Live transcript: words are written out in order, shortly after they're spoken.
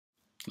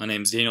My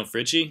name is Daniel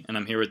Fritchie, and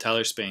I'm here with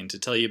Tyler Spain to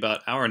tell you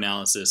about our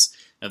analysis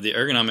of the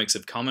ergonomics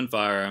of common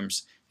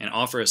firearms and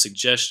offer a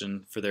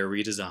suggestion for their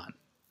redesign.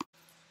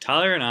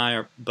 Tyler and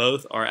I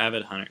both are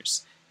avid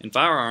hunters, and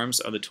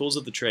firearms are the tools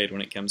of the trade when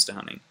it comes to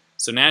hunting,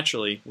 so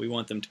naturally we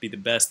want them to be the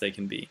best they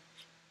can be.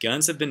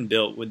 Guns have been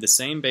built with the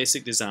same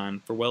basic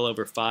design for well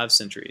over 5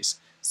 centuries,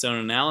 so an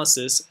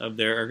analysis of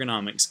their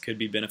ergonomics could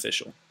be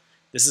beneficial.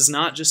 This is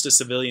not just a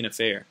civilian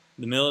affair.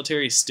 The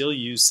military still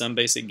use some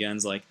basic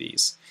guns like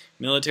these.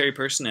 Military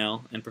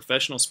personnel and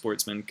professional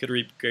sportsmen could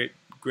reap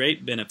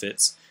great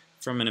benefits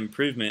from an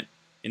improvement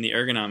in the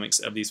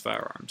ergonomics of these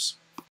firearms.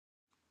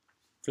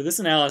 For this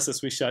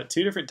analysis, we shot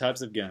 2 different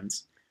types of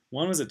guns.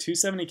 One was a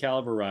 .270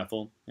 caliber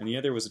rifle, and the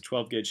other was a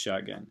 12-gauge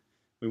shotgun.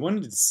 We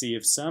wanted to see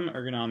if some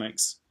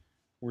ergonomics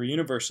were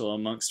universal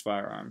amongst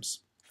firearms.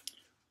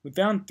 We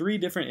found 3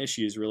 different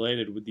issues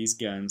related with these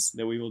guns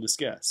that we will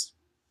discuss.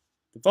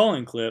 The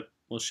following clip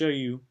will show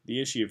you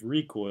the issue of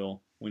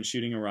recoil when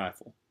shooting a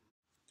rifle.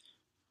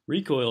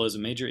 Recoil is a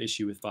major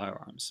issue with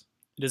firearms.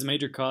 It is a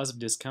major cause of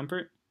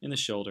discomfort in the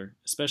shoulder,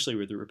 especially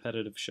with the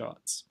repetitive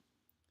shots.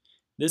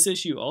 This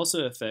issue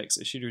also affects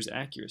a shooter's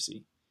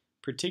accuracy,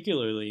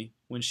 particularly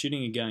when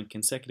shooting a gun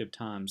consecutive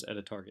times at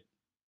a target.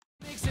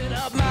 Mixing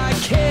up my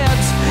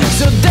kids,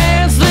 so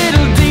dance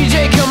little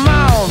DJ, come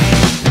on.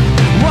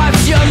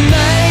 What's your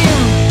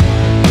name?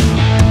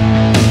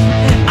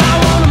 I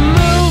wanna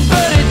move,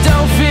 but it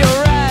don't feel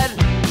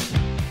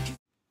right.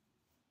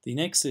 The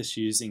next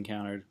issues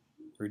encountered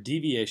were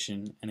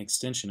deviation and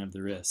extension of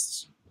the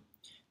wrists.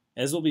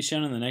 As will be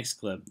shown in the next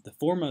clip, the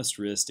foremost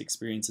wrist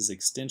experiences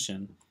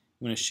extension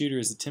when a shooter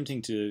is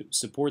attempting to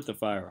support the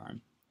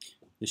firearm.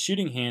 The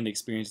shooting hand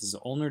experiences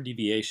ulnar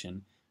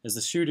deviation as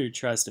the shooter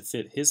tries to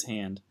fit his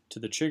hand to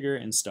the trigger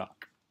and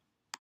stock.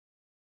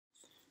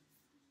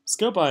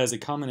 Scope eye is a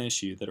common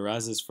issue that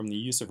arises from the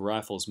use of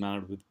rifles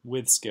mounted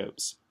with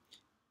scopes.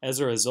 As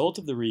a result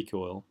of the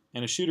recoil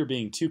and a shooter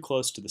being too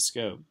close to the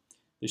scope,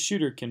 the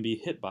shooter can be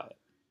hit by it.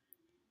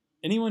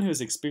 Anyone who has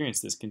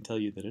experienced this can tell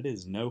you that it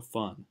is no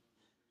fun.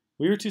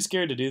 We were too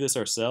scared to do this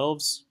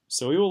ourselves,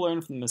 so we will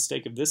learn from the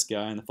mistake of this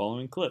guy in the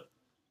following clip.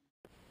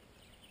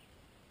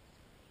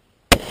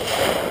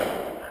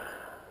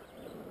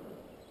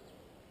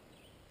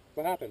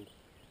 What happened?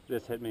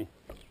 This hit me.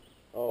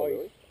 Oh,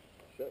 really?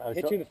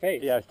 Hit you in the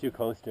face? Yeah, I was too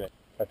close to it.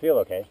 I feel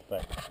okay,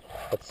 but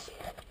it's...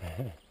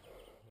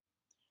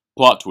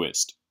 Plot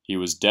twist. He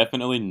was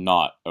definitely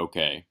not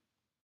okay.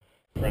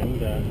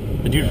 Friend,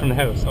 the dude from the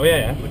house. Oh,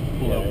 yeah.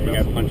 He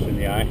got punched in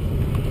the eye.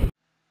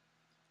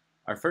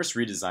 Our first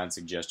redesign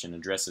suggestion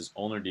addresses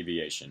ulnar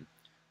deviation.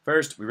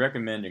 First, we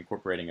recommend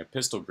incorporating a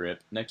pistol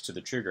grip next to the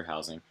trigger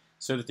housing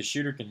so that the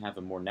shooter can have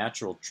a more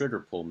natural trigger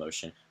pull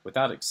motion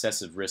without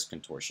excessive wrist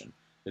contortion.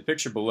 The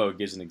picture below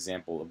gives an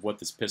example of what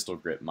this pistol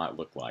grip might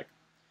look like.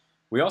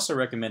 We also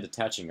recommend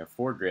attaching a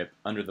foregrip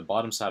under the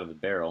bottom side of the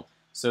barrel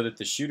so that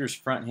the shooter's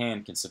front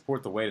hand can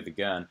support the weight of the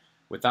gun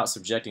without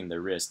subjecting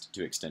their wrist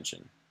to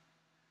extension.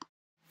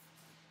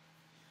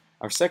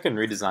 Our second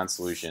redesign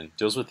solution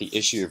deals with the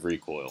issue of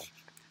recoil.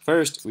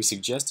 First, we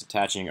suggest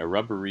attaching a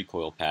rubber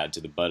recoil pad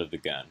to the butt of the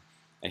gun.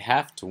 A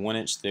 1/2 to 1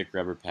 inch thick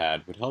rubber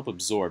pad would help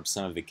absorb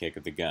some of the kick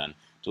of the gun,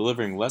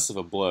 delivering less of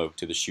a blow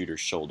to the shooter's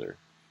shoulder.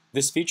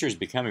 This feature is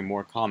becoming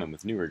more common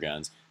with newer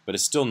guns, but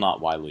is still not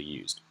widely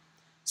used.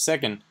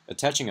 Second,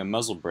 attaching a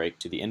muzzle brake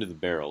to the end of the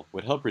barrel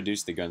would help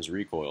reduce the gun's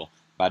recoil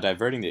by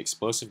diverting the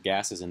explosive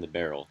gases in the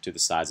barrel to the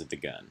sides of the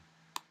gun.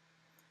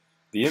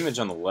 The image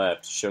on the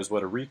left shows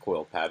what a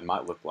recoil pad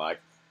might look like,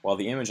 while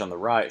the image on the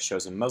right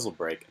shows a muzzle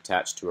brake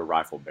attached to a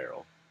rifle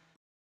barrel.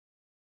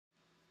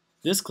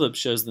 This clip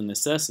shows the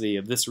necessity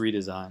of this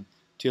redesign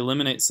to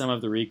eliminate some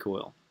of the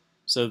recoil,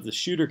 so that the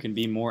shooter can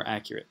be more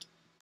accurate.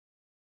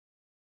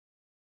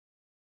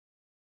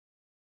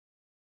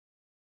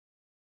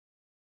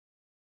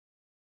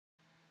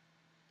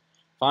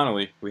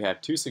 Finally, we have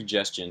 2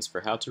 suggestions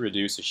for how to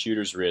reduce a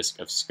shooter's risk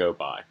of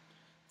scope eye.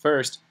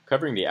 First,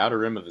 covering the outer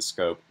rim of the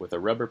scope with a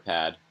rubber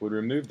pad would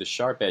remove the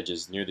sharp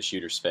edges near the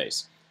shooter's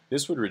face.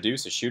 This would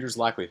reduce a shooter's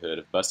likelihood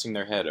of busting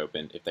their head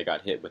open if they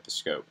got hit with the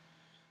scope.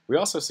 We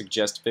also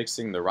suggest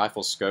fixing the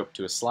rifle scope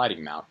to a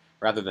sliding mount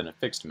rather than a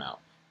fixed mount.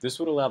 This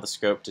would allow the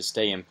scope to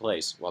stay in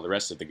place while the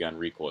rest of the gun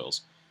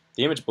recoils.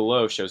 The image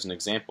below shows an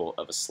example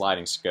of a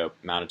sliding scope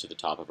mounted to the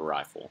top of a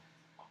rifle.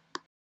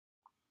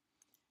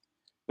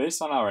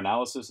 Based on our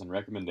analysis and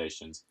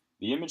recommendations,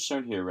 the image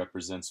shown here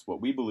represents what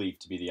we believe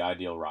to be the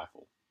ideal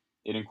rifle.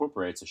 It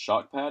incorporates a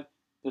shock pad,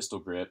 pistol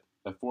grip,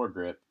 a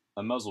foregrip,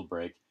 a muzzle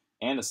brake,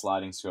 and a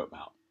sliding scope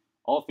mount,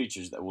 all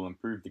features that will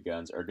improve the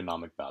gun's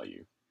ergonomic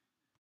value.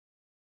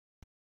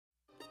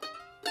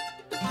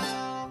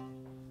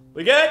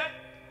 We good?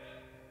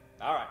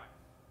 All right.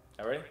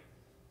 All ready?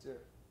 Sure.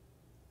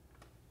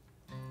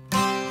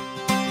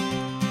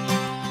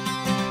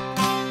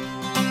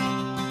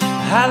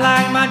 I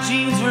like my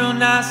jeans real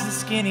nice and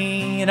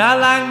skinny, and I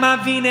like my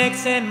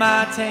V-necks and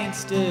my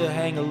tanks to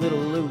hang a little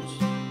loose.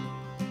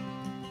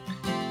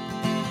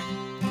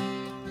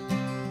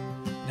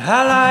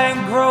 I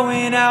like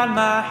growing out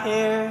my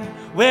hair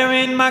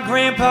wearing my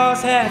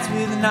grandpa's hats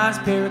with a nice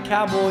pair of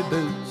cowboy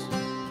boots.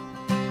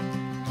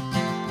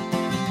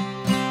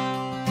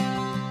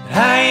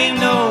 I ain't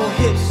no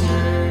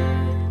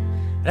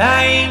hipster,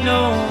 I ain't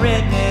no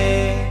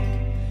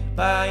redneck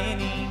by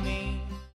any means.